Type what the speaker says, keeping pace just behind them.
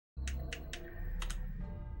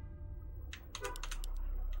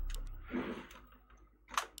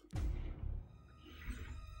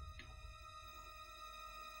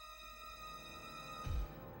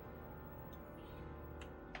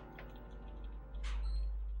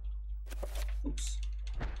Oops.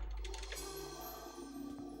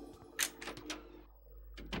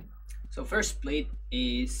 So first split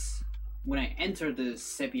is when I enter the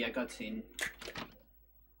sepia cutscene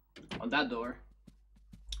on that door.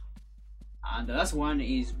 And the last one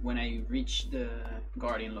is when I reach the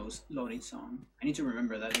Guardian loading zone. I need to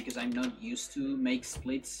remember that because I'm not used to make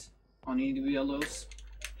splits on individual loads.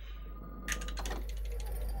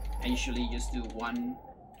 I usually just do one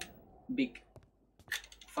big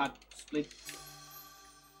fat split.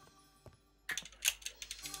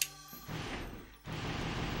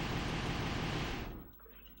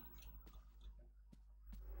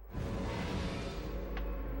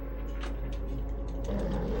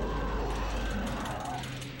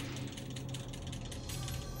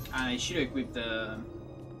 I should equip the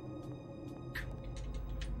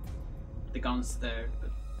guns there,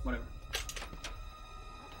 but whatever.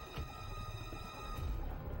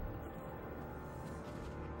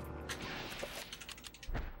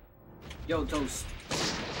 Yo, Toast.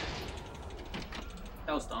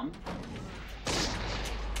 That was dumb.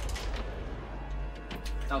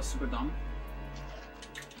 That was super dumb.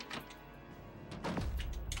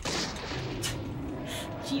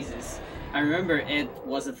 Jesus. I remember it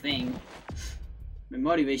was a thing. My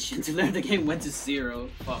motivation to learn the game went to 0.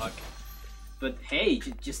 Fuck. But hey,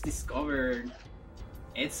 just discovered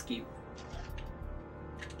Escape.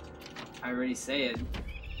 I already said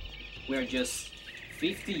we're just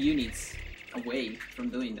 50 units away from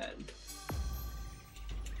doing that.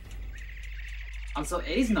 Also,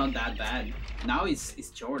 it is not that bad. Now it's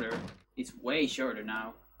shorter. It's way shorter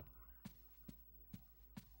now.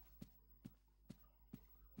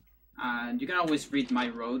 And you can always read my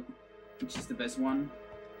road, which is the best one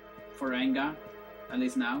for Chattur'Gha, at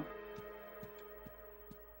least now.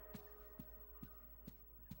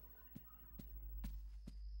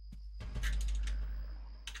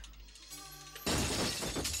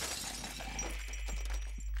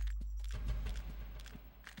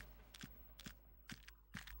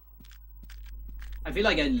 I feel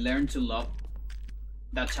like I learned to love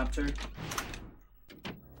that chapter.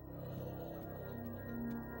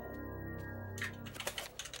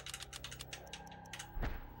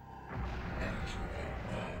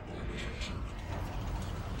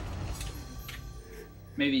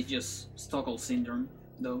 Maybe it's just Stockholm syndrome,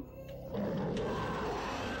 though.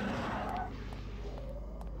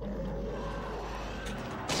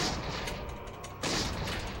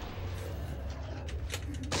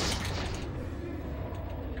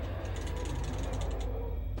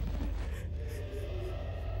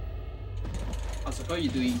 Also, how are you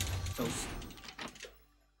doing, Toast?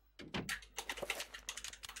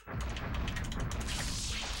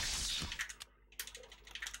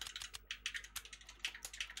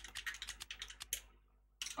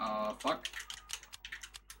 Fuck.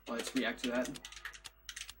 Well, let's react to that.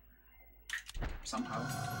 Somehow.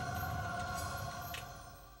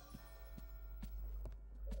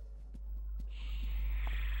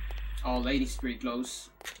 Oh, lady's pretty close.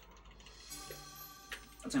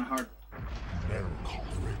 That's kinda hard.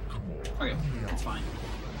 Okay, that's fine.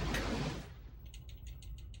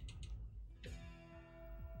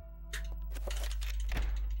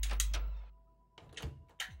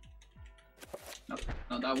 Nope,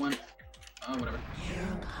 not that one. Oh, whatever.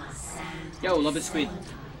 Yo, love it, squid.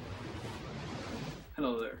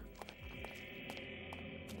 Hello there.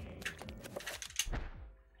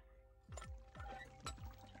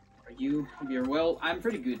 Are you? Hope you're well. I'm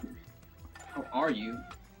pretty good. How are you?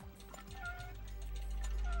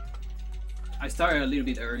 I started a little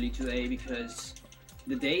bit early today because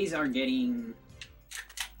the days are getting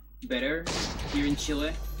better here in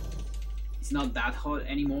Chile. It's not that hot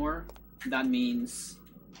anymore. That means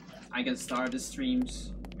I can start the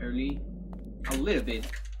streams early. A little bit.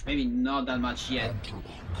 Maybe not that much yet.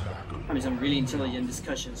 Having some really intelligent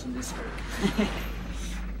discussions on Discord.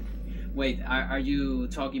 Wait, are you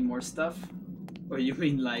talking more stuff? Or you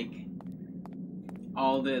mean like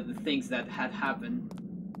all the things that had happened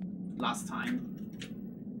last time?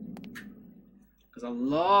 Because a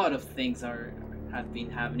lot of things have been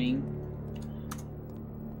happening.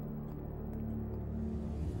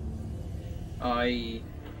 I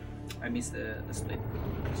missed the split.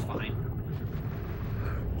 It's fine.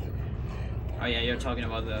 Oh yeah, you're talking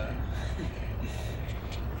about the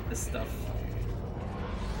the stuff.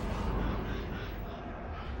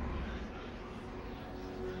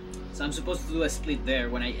 So I'm supposed to do a split there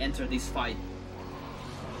when I enter this fight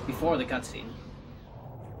before the cutscene.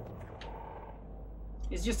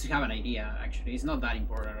 It's just to have an idea, actually. It's not that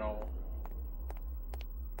important at all.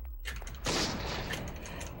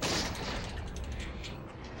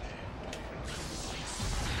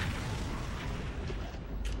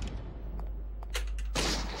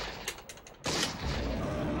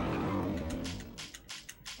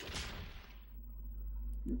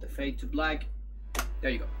 fade to black.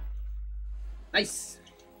 There you go. Nice.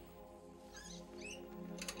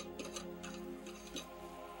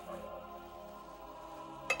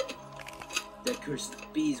 The accursed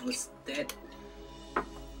beast was dead. The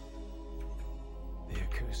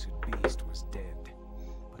accursed beast was dead,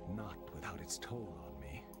 but not without its toll on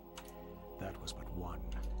me. That was but one,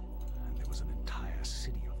 and there was an entire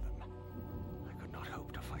city of them. I could not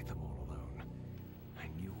hope to fight them all alone. I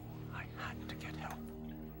knew I had to get help.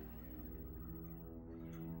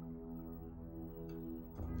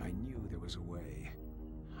 I knew there was a way.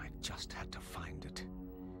 I just had to find it.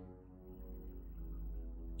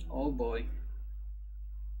 Oh boy.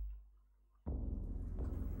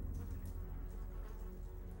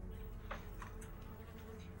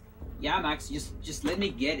 Yeah, Max, just let me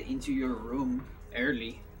get into your room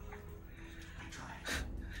early. I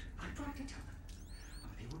tried to tell them,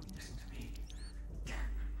 but they wouldn't listen to me.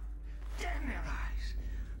 Damn their eyes!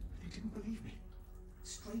 They didn't believe me.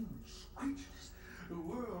 Strange creatures, the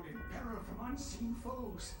world in peril from unseen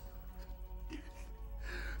foes. The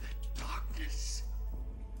darkness.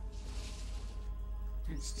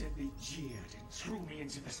 Instead, they jeered and threw me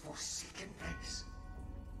into this forsaken place.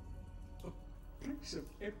 A place of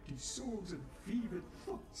empty souls and fevered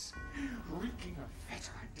thoughts, reeking of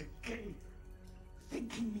fetor and decay,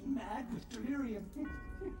 thinking me mad with delirium.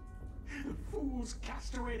 The fools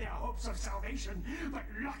cast away their hopes of salvation, but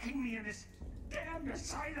locking me in this damned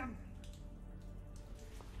asylum.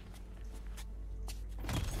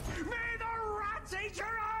 May the rats eat your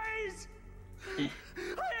eyes! I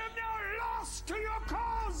am now lost to your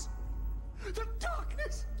cause! The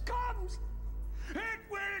darkness comes! It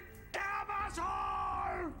will damn us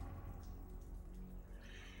all!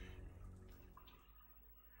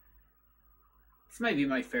 This might be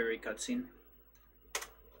my favorite cutscene.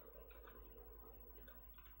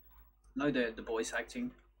 Like the voice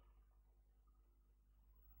acting.